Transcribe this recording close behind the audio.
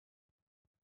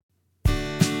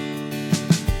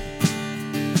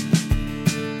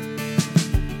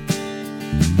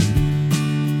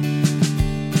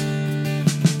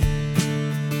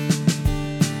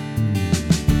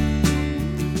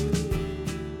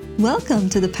Welcome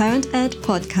to the Parent Ed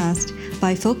podcast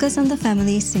by Focus on the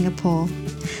Family Singapore.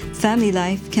 Family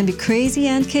life can be crazy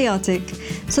and chaotic,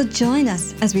 so join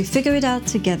us as we figure it out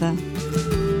together.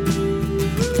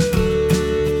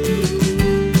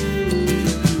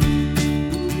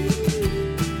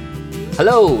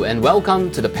 Hello and welcome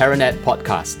to the Parent Ed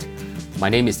podcast. My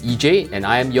name is EJ and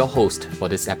I am your host for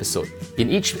this episode.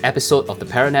 In each episode of the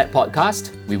Parent Ed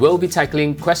podcast, we will be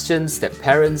tackling questions that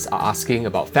parents are asking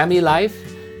about family life,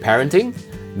 parenting,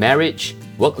 marriage,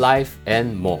 work life,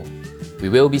 and more. We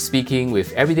will be speaking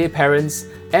with everyday parents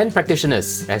and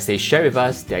practitioners as they share with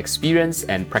us their experience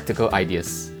and practical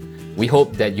ideas. We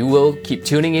hope that you will keep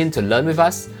tuning in to learn with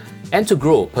us and to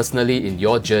grow personally in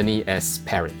your journey as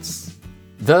parents.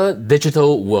 The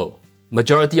digital world.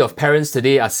 Majority of parents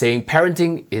today are saying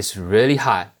parenting is really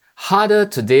hard, harder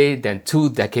today than 2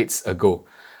 decades ago,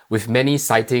 with many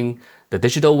citing the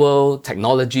digital world,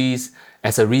 technologies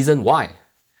as a reason why.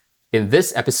 In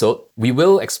this episode, we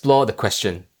will explore the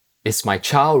question, is my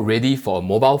child ready for a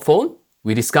mobile phone?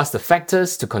 We discuss the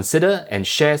factors to consider and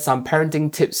share some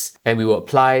parenting tips, and we will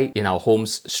apply in our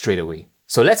homes straight away.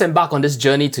 So let's embark on this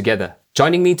journey together.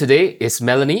 Joining me today is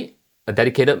Melanie, a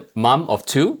dedicated mom of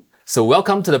 2. So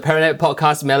welcome to the Parent Ed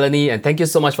podcast, Melanie, and thank you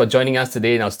so much for joining us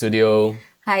today in our studio.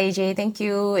 Hi AJ, thank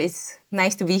you. It's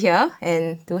nice to be here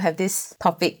and to have this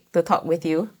topic to talk with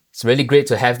you. It's really great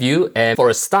to have you. And for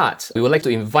a start, we would like to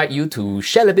invite you to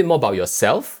share a little bit more about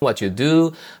yourself, what you do,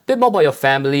 a bit more about your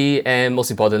family, and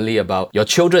most importantly, about your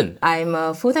children. I'm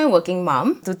a full-time working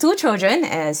mom to 2 children.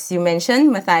 As you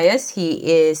mentioned, Matthias, he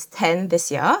is 10 this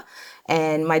year.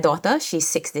 And my daughter, she's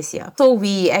 6 this year. So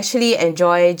we actually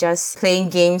enjoy just playing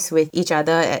games with each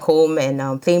other at home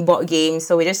and playing board games.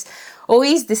 So we're just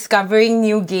always discovering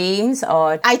new games,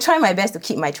 or I try my best to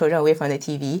keep my children away from the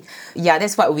TV. Yeah,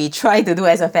 that's what we try to do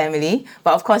as a family.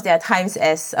 But of course, there are times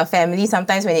as a family,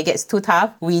 sometimes when it gets too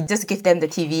tough, we just give them the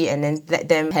TV and then let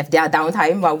them have their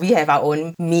downtime while we have our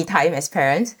own me time as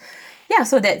parents. Yeah,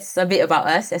 so that's a bit about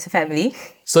us as a family.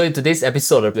 So in today's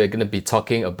episode, we're going to be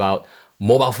talking about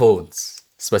mobile phones,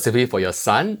 specifically for your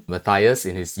son, Matthias,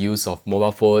 in his use of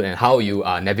mobile phone and how you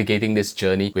are navigating this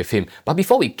journey with him. But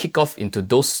before we kick off into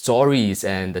those stories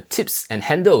and the tips and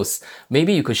handles,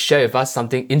 maybe you could share with us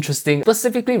something interesting,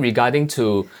 specifically regarding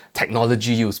to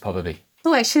technology use probably.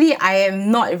 So actually, I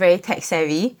am not very tech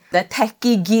savvy. The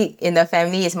techie geek in the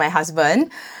family is my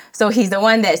husband. So he's the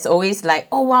one that's always like,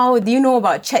 oh wow, do you know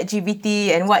about ChatGPT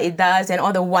and what it does and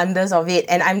all the wonders of it?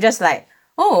 And I'm just like,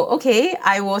 oh, okay,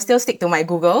 I will still stick to my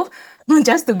Google,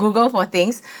 just to Google for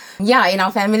things. Yeah, in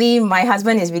our family, my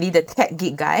husband is really the tech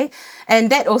geek guy.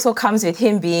 And that also comes with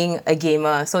him being a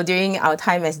gamer. So during our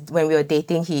time when we were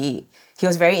dating, he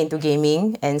was very into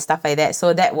gaming and stuff like that.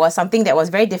 So that was something that was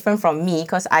very different from me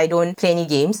because I don't play any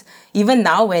games. Even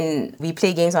now when we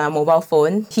play games on our mobile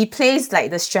phone, he plays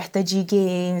like the strategy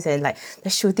games and like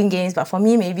the shooting games. But for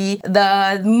me, maybe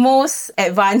the most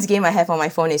advanced game I have on my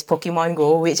phone is Pokemon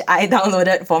Go, which I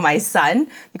downloaded for my son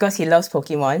because he loves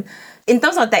Pokemon. In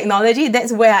terms of technology,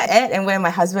 that's where I'm at and where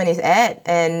my husband is at.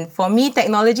 And for me,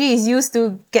 technology is used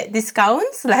to get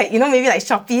discounts, like, maybe like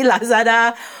Shopee,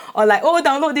 Lazada, or like, oh,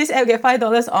 download this app, get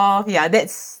 $5 off. Yeah,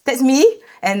 that's me.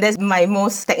 And that's my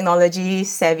most technology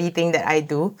savvy thing that I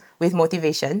do with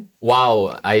motivation.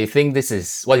 Wow, I think this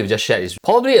is what you've just shared is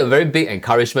probably a very big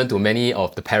encouragement to many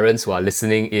of the parents who are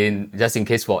listening in, just in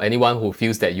case for anyone who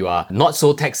feels that you are not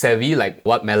so tech savvy like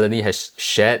what Melanie has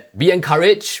shared. Be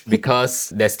encouraged because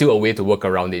there's still a way to work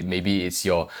around it. Maybe it's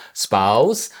your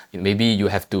spouse, maybe you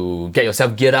have to get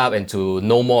yourself geared up and to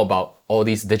know more about all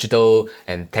these digital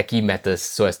and techie matters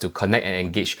so as to connect and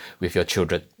engage with your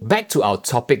children. Back to our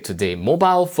topic today,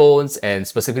 mobile phones and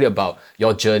specifically about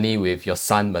your journey with your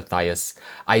son Matthias.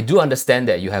 I do understand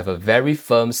that you have a very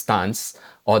firm stance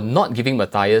on not giving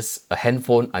Matthias a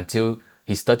handphone until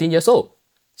he's 13 years old.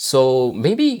 So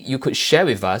maybe you could share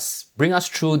with us, bring us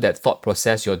through that thought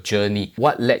process, your journey.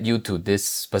 What led you to this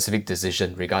specific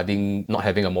decision regarding not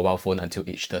having a mobile phone until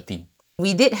age 13?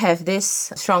 We did have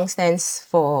this strong stance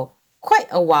for quite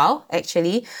a while,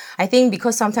 actually. I think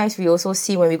because sometimes we also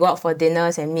see when we go out for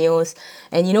dinners and meals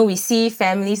and, we see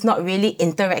families not really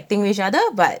interacting with each other,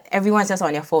 but everyone's just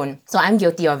on their phone. So I'm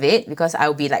guilty of it because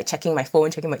I'll be like checking my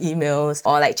phone, checking my emails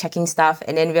or like checking stuff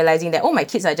and then realizing that, oh, my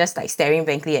kids are just like staring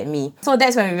blankly at me. So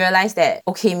that's when we realized that,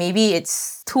 okay, maybe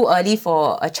it's too early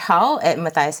for a child at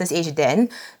Matthias's age then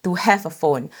to have a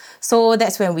phone. So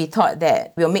that's when we thought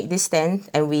that we'll make this stand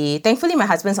and thankfully my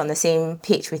husband's on the same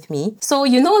page with me. So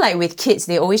like with kids,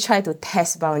 they always try to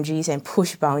test boundaries and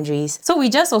push boundaries. So we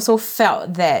just also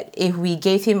felt that if we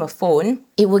gave him a phone,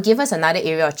 it will give us another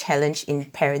area of challenge in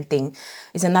parenting.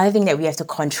 It's another thing that we have to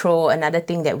control, another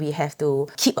thing that we have to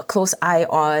keep a close eye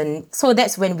on. So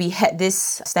that's when we had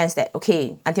this stance that,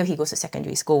 okay, until he goes to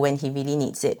secondary school when he really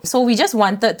needs it. So we just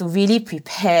wanted to really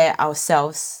prepare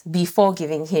ourselves before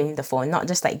giving him the phone, not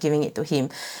just like giving it to him.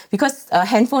 Because a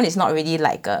handphone is not really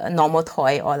like a normal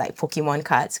toy or like Pokemon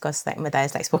cards, because like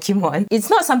Matthias likes Pokemon.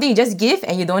 It's not something you just give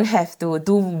and you don't have to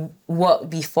do work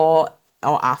before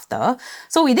or after.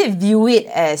 So we did view it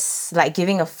as like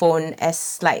giving a phone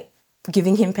as like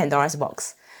giving him Pandora's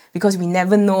box, because we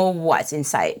never know what's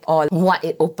inside or what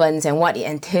it opens and what it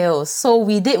entails. So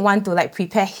we did want to like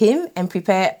prepare him and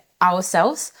prepare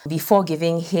ourselves before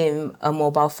giving him a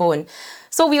mobile phone.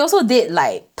 So we also did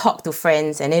like talk to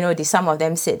friends, and some of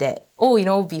them said that,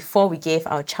 before we gave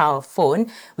our child a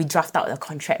phone, we draft out a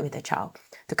contract with the child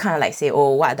to kind of like say,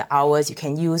 what are the hours you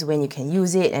can use, when you can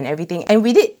use it and everything. And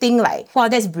we did think like, wow,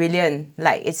 that's brilliant.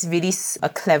 Like, it's really a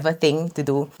clever thing to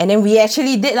do. And then we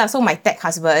actually did so my tech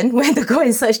husband went to go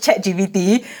and search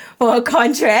ChatGPT for a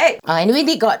contract. And we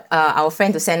did got our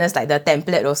friend to send us like the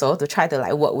template also to try to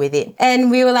like work with it. And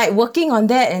we were like working on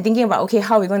that and thinking about, okay,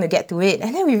 how are we going to get to it?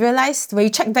 And then we realized when we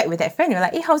checked back with that friend, we were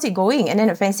like, hey, how's it going? And then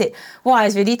the friend said, wow,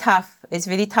 it's really tough. It's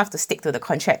really tough to stick to the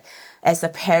contract as a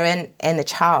parent and a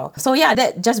child. So yeah,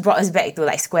 that just brought us back to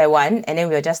like square one. And then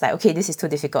we were just like, okay, this is too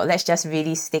difficult. Let's just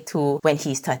really stick to when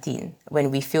he's 13, when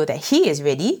we feel that he is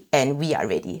ready and we are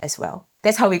ready as well.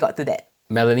 That's how we got to that.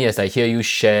 Melanie, as I hear you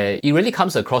share, it really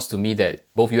comes across to me that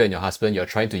both you and your husband, you're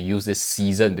trying to use this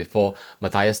season before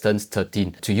Matthias turns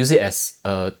 13 to use it as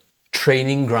a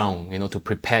training ground, to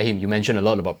prepare him. You mentioned a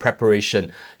lot about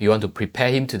preparation. You want to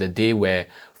prepare him to the day where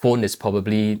phone is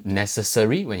probably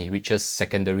necessary when he reaches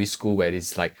secondary school, where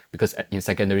it's like, because in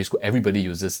secondary school, everybody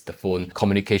uses the phone.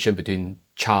 Communication between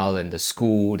child and the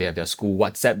school, they have their school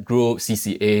WhatsApp group,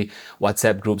 CCA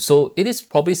WhatsApp group. So it is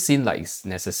probably seen like it's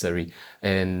necessary,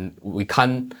 and we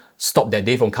can't stop that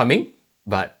day from coming.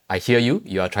 But I hear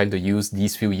you are trying to use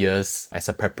these few years as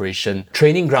a preparation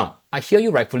training ground. I hear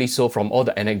you rightfully so from all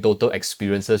the anecdotal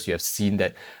experiences you have seen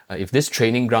that if this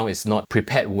training ground is not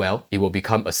prepared well, it will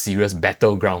become a serious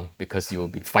battleground, because you will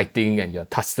be fighting and you're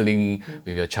tussling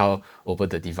with your child over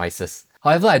the devices.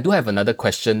 However, I do have another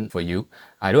question for you.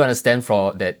 I do understand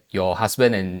that your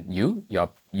husband and you're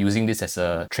using this as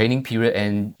a training period,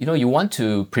 and you want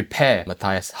to prepare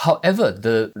Matthias. However,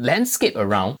 the landscape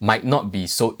around might not be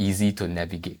so easy to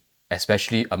navigate,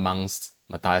 especially amongst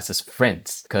Matthias's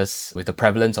friends, because with the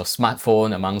prevalence of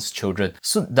smartphone amongst children.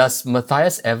 So does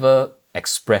Matthias ever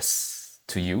express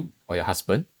to you or your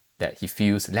husband that he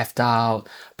feels left out,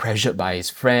 pressured by his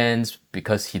friends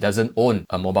because he doesn't own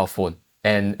a mobile phone?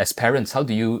 And as parents, how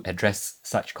do you address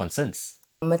such concerns?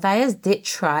 Matthias did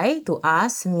try to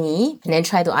ask me and then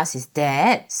try to ask his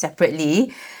dad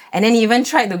separately, and then even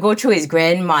tried to go through his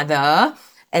grandmother.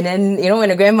 And then, when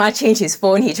the grandma changed his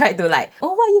phone, he tried to like,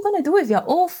 what are you going to do with your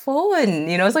old phone?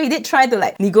 So he did try to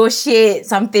like negotiate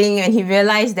something, and he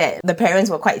realized that the parents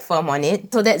were quite firm on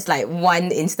it. So that's like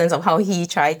one instance of how he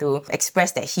tried to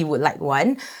express that he would like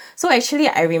one. So actually,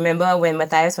 I remember when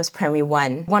Matthias was primary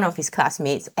 1, one of his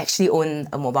classmates actually owned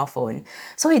a mobile phone.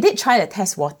 So he did try to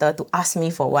test water to ask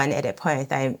me for one at that point in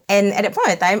time. And at that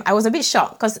point in time, I was a bit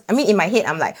shocked, because in my head,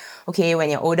 I'm like, okay, when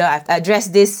you're older, I've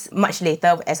addressed this much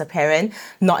later as a parent,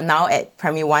 not now at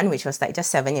primary 1, which was like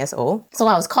just 7 years old. So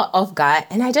I was caught off guard,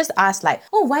 and I just asked like,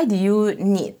 why do you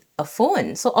need a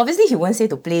phone? So obviously he won't say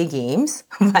to play games,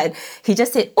 but he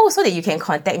just said, so that you can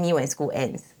contact me when school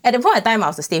ends. At the point in time, I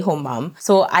was a stay-home mom,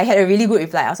 so I had a really good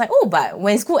reply. I was like, but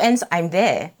when school ends, I'm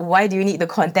there. Why do you need to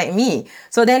contact me?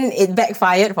 So then it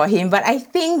backfired for him, but I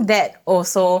think that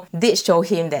also did show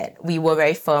him that we were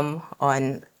very firm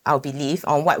on our belief,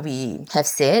 on what we have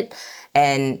said.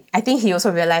 And I think he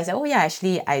also realized that,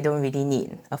 actually, I don't really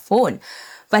need a phone.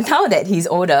 But now that he's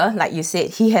older, like you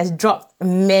said, he has dropped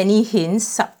many hints,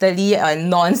 subtly and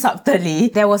non-subtly.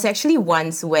 There was actually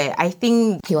once where I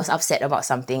think he was upset about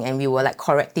something, and we were like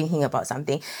correcting him about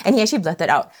something. And he actually blurted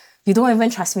out, you don't even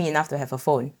trust me enough to have a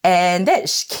phone. And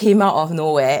that came out of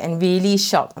nowhere and really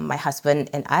shocked my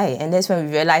husband and I. And that's when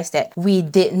we realized that we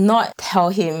did not tell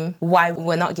him why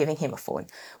we're not giving him a phone.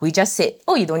 We just said,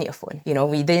 you don't need a phone.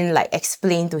 We didn't like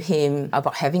explain to him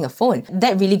about having a phone.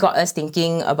 That really got us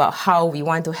thinking about how we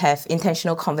want to have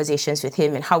intentional conversations with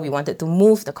him, and how we wanted to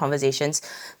move the conversations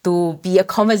to be a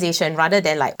conversation rather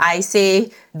than like, I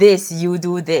say this, you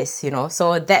do this,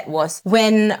 So that was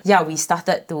when, we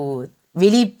started to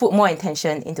really put more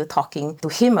intention into talking to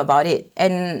him about it.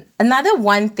 And another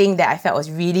one thing that I felt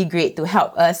was really great to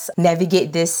help us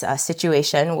navigate this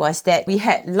situation was that we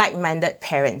had like-minded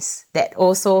parents, that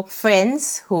also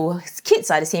friends whose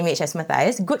kids are the same age as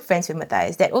Matthias, good friends with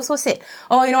Matthias, that also said,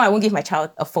 oh, I won't give my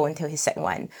child a phone till he's Sec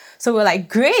 1. So we're like,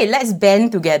 great, let's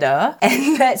band together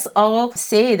and let's all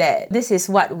say that this is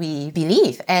what we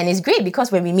believe. And it's great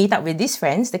because when we meet up with these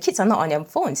friends, the kids are not on their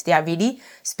phones. They are really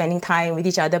spending time with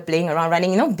each other, playing around,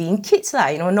 running, being kids,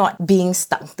 not being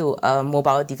stuck to a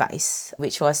mobile device,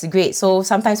 which was great. So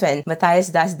sometimes when Matthias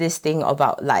does this thing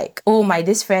about like, oh,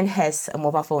 this friend has a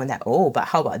mobile phone, like, oh, but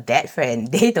how about that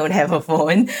friend? They don't have a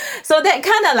phone. So that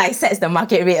kind of like sets the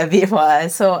market rate a bit for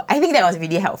us. So I think that was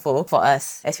really helpful for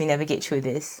us as we navigate through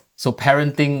this. So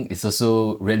parenting is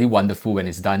also really wonderful when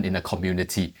it's done in a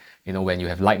community. When you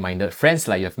have like-minded friends,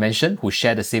 like you have mentioned, who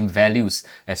share the same values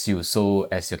as you. So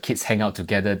as your kids hang out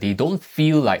together, they don't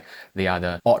feel like they are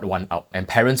the odd one out. And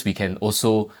parents, we can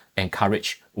also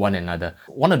encourage one another.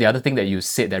 One of the other things that you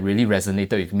said that really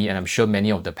resonated with me, and I'm sure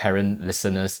many of the parent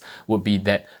listeners, would be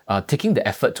that taking the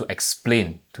effort to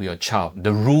explain to your child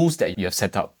the rules that you have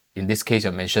set up. In this case,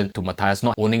 you mentioned to Matthias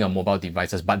not owning a mobile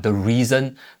devices, but the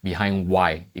reason behind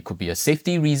why. It could be a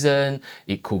safety reason,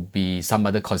 it could be some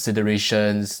other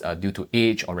considerations due to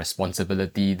age or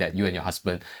responsibility that you and your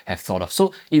husband have thought of.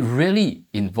 So it really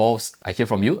involves, I hear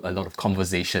from you, a lot of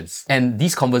conversations. And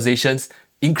these conversations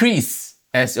increase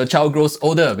as your child grows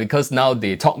older, because now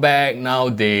they talk back, now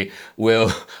they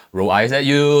will roll eyes at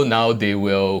you, now they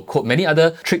will quote many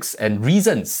other tricks and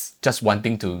reasons, just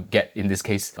wanting to get, in this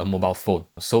case, a mobile phone.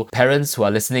 So parents who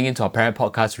are listening into our Parent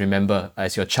Podcast, remember,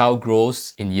 as your child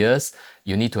grows in years,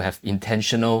 you need to have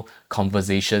intentional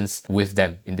conversations with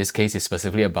them. In this case, it's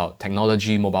specifically about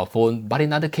technology, mobile phone, but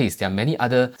in other cases, there are many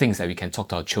other things that we can talk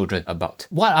to our children about.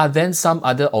 What are then some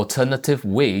other alternative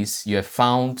ways you have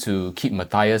found to keep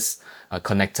Matthias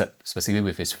connected, specifically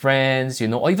with his friends,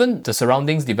 or even the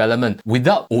surroundings development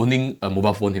without owning a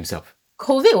mobile phone himself?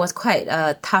 COVID was quite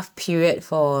a tough period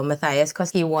for Matthias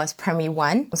because he was primary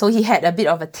 1. So he had a bit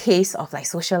of a taste of like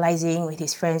socializing with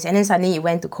his friends. And then suddenly he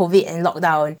went to COVID and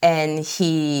lockdown and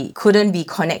he couldn't be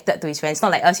connected to his friends. Not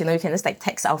like us, you can just like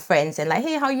text our friends and like,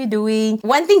 hey, how are you doing?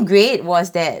 One thing great was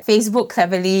that Facebook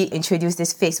cleverly introduced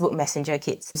this Facebook Messenger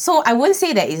Kids. So I wouldn't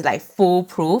say that it's like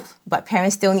foolproof, but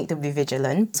parents still need to be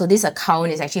vigilant. So this account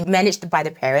is actually managed by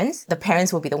the parents. The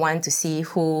parents will be the one to see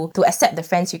to accept the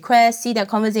friends' requests, see their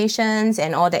conversations,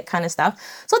 and all that kind of stuff.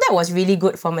 So that was really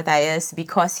good for Matthias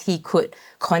because he could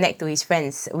connect to his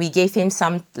friends. We gave him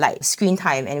some like screen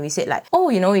time and we said like, oh,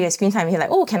 you have screen time. He's like,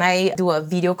 oh, can I do a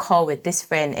video call with this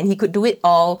friend? And he could do it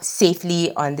all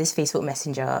safely on this Facebook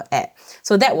Messenger app.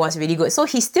 So that was really good. So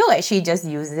he still actually just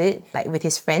used it like with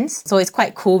his friends. So it's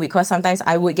quite cool because sometimes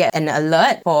I would get an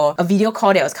alert for a video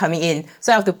call that was coming in.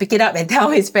 So I have to pick it up and tell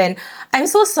his friend, I'm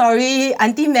so sorry,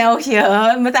 Auntie Mel here.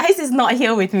 Matthias is not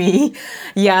here with me.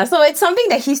 Yeah, so it's something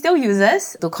that he still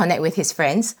uses to connect with his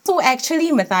friends. So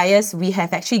actually, Matthias, we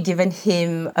have actually given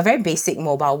him a very basic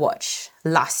mobile watch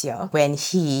last year when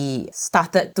he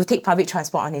started to take public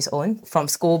transport on his own from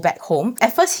school back home.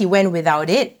 At first, he went without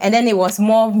it. And then it was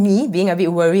more me being a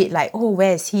bit worried, like, oh,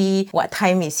 where is he? What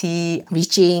time is he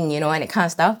reaching? And that kind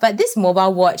of stuff. But this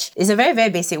mobile watch is a very, very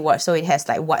basic watch. So it has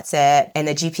like WhatsApp and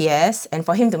a GPS and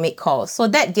for him to make calls. So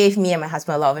that gave me and my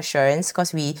husband a lot of assurance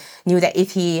because we knew that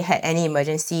if he had any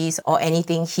emergencies or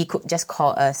anything, he could just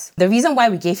call us. The reason why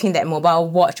we gave him that mobile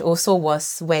watch also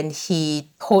was when he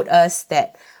told us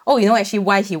that actually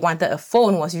why he wanted a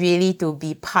phone was really to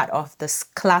be part of the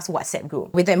class WhatsApp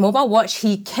group. With that mobile watch,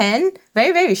 he can,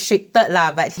 very, very restricted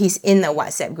but he's in a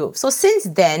WhatsApp group. So since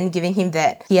then, giving him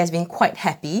that, he has been quite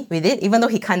happy with it, even though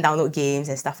he can't download games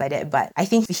and stuff like that. But I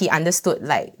think he understood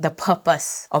like the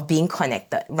purpose of being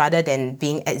connected rather than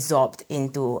being absorbed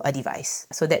into a device.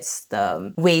 So that's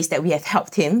the ways that we have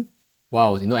helped him.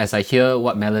 Wow, as I hear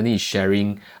what Melanie is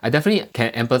sharing, I definitely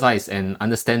can empathize and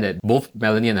understand that both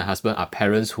Melanie and her husband are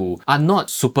parents who are not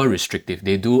super restrictive.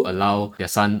 They do allow their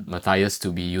son Matthias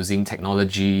to be using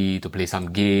technology to play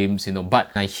some games,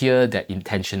 but I hear that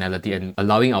intentionality and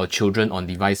allowing our children on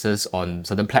devices on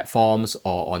certain platforms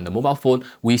or on the mobile phone,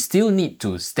 we still need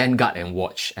to stand guard and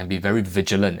watch and be very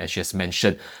vigilant, as she has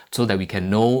mentioned, so that we can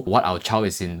know what our child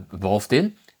is involved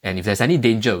in. And if there's any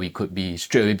danger, we could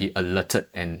straight away be alerted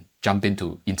and jump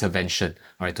into intervention,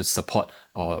 to support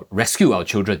or rescue our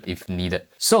children if needed.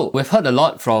 So we've heard a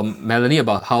lot from Melanie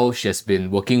about how she has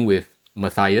been working with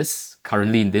Matthias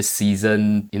currently in this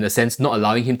season, in a sense, not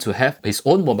allowing him to have his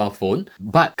own mobile phone.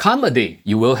 But come a day,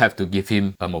 you will have to give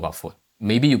him a mobile phone.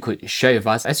 maybe you could share with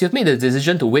us, as you've made the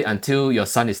decision to wait until your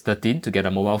son is 13 to get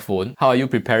a mobile phone, how are you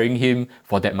preparing him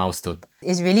for that milestone?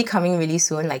 It's really coming really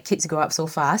soon. Like, kids grow up so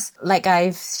fast. Like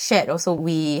I've shared also,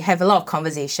 we have a lot of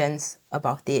conversations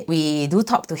about it. We do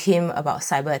talk to him about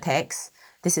cyber attacks.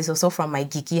 This is also from my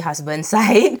geeky husband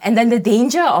side. And then the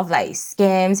danger of like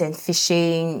scams and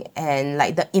phishing and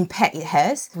like the impact it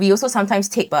has. We also sometimes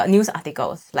take news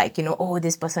articles like, oh,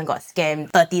 this person got scammed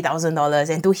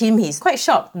 $30,000. And to him, he's quite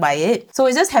shocked by it. So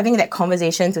it's just having that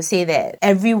conversation to say that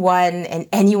everyone and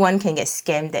anyone can get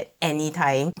scammed at any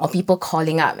time, or people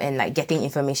calling up and like getting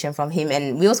information from him.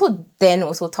 And we also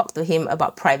talk to him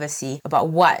about privacy, about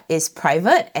what is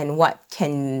private and what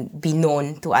can be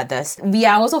known to others. We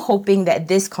are also hoping that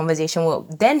this conversation will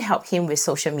then help him with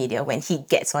social media when he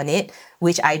gets on it,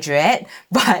 which I dread,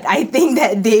 but I think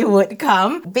that day would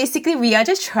come. Basically, we are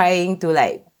just trying to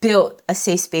like build a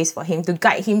safe space for him, to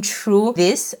guide him through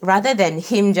this, rather than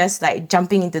him just like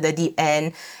jumping into the deep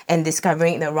end and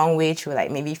discovering it the wrong way through like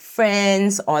maybe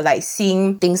friends or like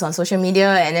seeing things on social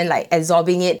media and then like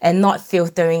absorbing it and not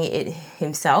filtering it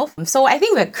himself. So I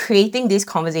think we're creating these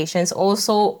conversations,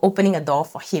 also opening a door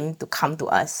for him to come to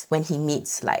us when he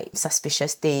meets like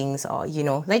suspicious things, or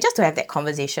like just to have that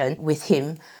conversation with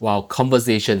him. Wow,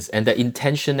 conversations and the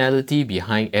intentionality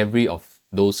behind every of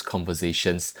those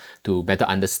conversations to better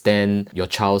understand your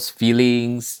child's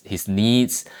feelings, his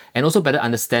needs, and also better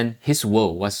understand his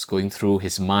world, what's going through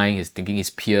his mind, his thinking, his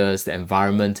peers, the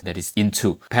environment that he's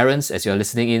into. Parents, as you're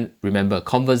listening in, remember,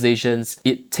 conversations,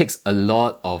 it takes a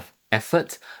lot of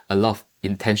effort, a lot of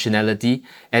intentionality,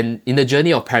 and in the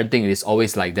journey of parenting, it is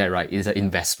always like that, right? It's an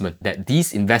investment, that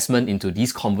these investment into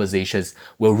these conversations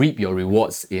will reap your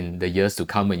rewards in the years to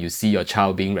come when you see your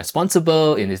child being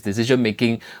responsible in his decision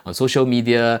making on social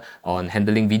media, on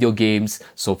handling video games,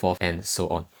 so forth and so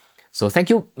on. So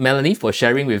thank you, Melanie, for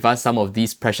sharing with us some of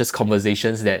these precious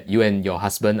conversations that you and your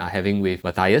husband are having with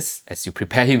Matthias as you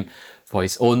prepare him for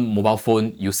his own mobile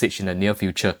phone usage in the near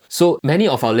future. So many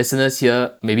of our listeners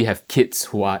here maybe have kids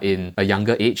who are in a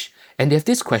younger age, and they have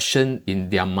this question in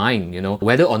their mind,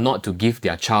 whether or not to give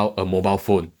their child a mobile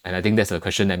phone. And I think that's a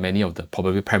question that many of the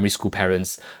probably primary school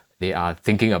parents, they are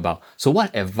thinking about. So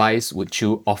what advice would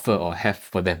you offer or have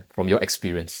for them from your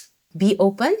experience? Be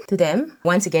open to them.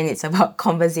 Once again, it's about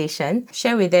conversation.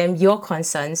 Share with them your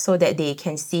concerns so that they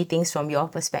can see things from your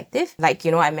perspective. Like,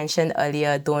 I mentioned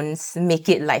earlier, don't make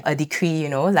it like a decree,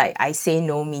 like I say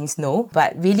no means no,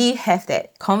 but really have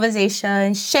that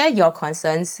conversation, share your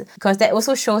concerns, because that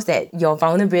also shows that your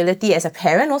vulnerability as a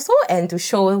parent also, and to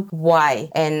show why.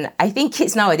 And I think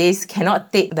kids nowadays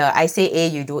cannot take the I say A,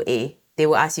 you do A. They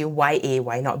will ask you why A,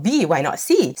 why not B, why not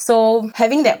C? So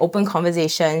having that open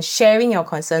conversation, sharing your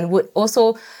concern would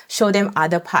also show them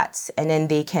other parts, and then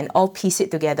they can all piece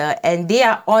it together and they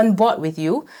are on board with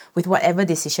you with whatever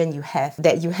decision you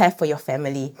have for your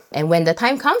family. And when the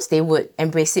time comes, they would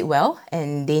embrace it well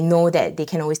and they know that they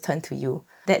can always turn to you.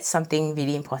 That's something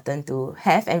really important to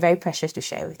have and very precious to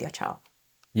share with your child.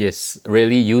 Yes,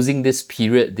 really using this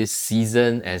period, this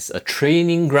season as a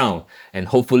training ground, and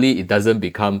hopefully it doesn't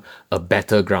become a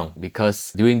battleground,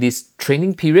 because during this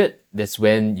training period, that's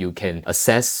when you can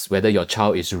assess whether your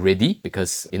child is ready.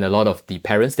 Because in a lot of the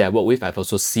parents that I work with, I've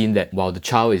also seen that while the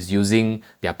child is using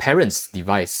their parents'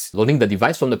 device, loading the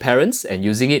device from the parents and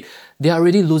using it, they are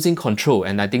already losing control.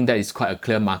 And I think that is quite a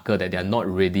clear marker that they are not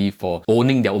ready for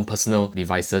owning their own personal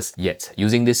devices yet.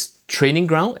 Using this training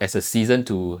ground as a season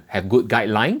to have good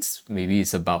guidelines. Maybe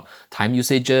it's about time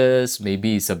usages,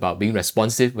 maybe it's about being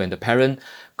responsive when the parent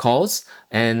calls.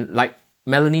 And like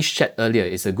Melanie shared earlier,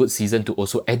 it's a good season to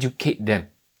also educate them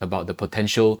about the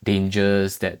potential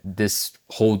dangers that this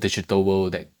whole digital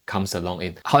world that comes along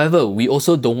in. However, we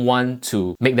also don't want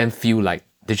to make them feel like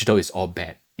digital is all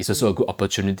bad. It's also a good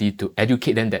opportunity to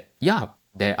educate them that,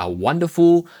 there are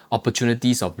wonderful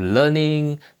opportunities of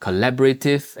learning,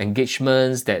 collaborative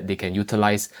engagements that they can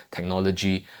utilize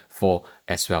technology for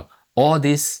as well. All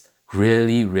this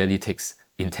really, really takes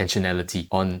intentionality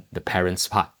on the parents'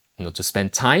 part, to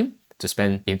spend time, to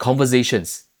spend in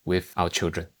conversations with our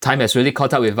children. Time has really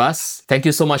caught up with us. Thank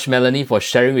you so much, Melanie, for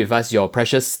sharing with us your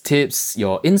precious tips,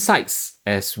 your insights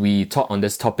as we talk on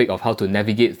this topic of how to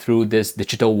navigate through this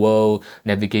digital world,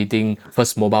 navigating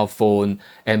first mobile phone,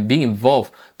 and being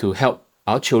involved to help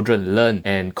our children learn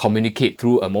and communicate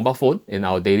through a mobile phone in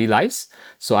our daily lives.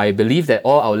 So I believe that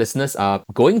all our listeners are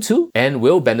going to and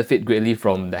will benefit greatly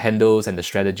from the handles and the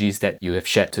strategies that you have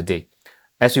shared today.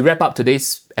 As we wrap up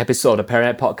today's episode of the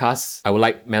Parent Podcast, I would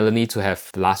like Melanie to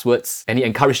have the last words. Any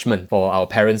encouragement for our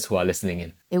parents who are listening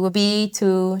in? It would be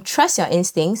to trust your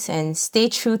instincts and stay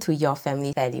true to your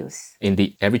family values.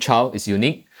 Indeed, every child is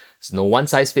unique. There's no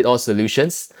one-size-fits-all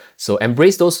solutions. So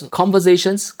embrace those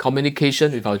conversations,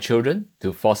 communication with our children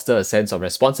to foster a sense of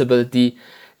responsibility.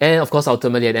 And of course,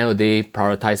 ultimately, at the end of the day,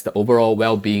 prioritize the overall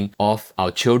well-being of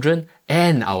our children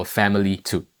and our family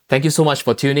too. Thank you so much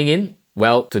for tuning in.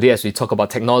 Well, today as we talk about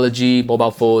technology,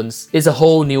 mobile phones, it's a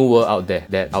whole new world out there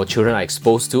that our children are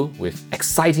exposed to with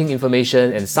exciting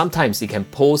information, and sometimes it can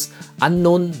pose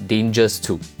unknown dangers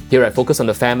too. Here at Focus on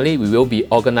the Family, we will be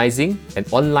organizing an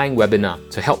online webinar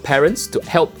to help parents to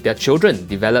help their children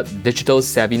develop digital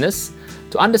savviness,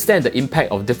 to understand the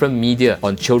impact of different media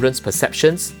on children's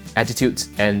perceptions, attitudes,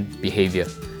 and behavior.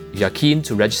 If you are keen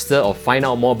to register or find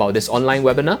out more about this online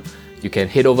webinar, you can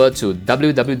head over to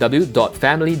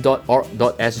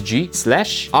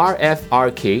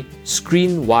www.family.org.sg/RFRK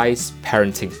Screenwise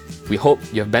Parenting. We hope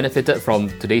you have benefited from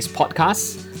today's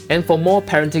podcast. And for more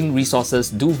parenting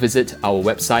resources, do visit our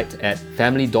website at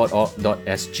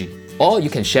family.org.sg. Or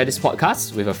you can share this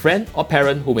podcast with a friend or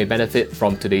parent who may benefit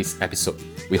from today's episode.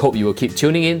 We hope you will keep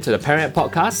tuning in to the Parent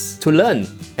Podcast to learn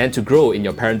and to grow in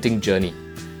your parenting journey.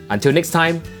 Until next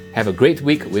time, have a great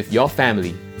week with your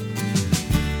family.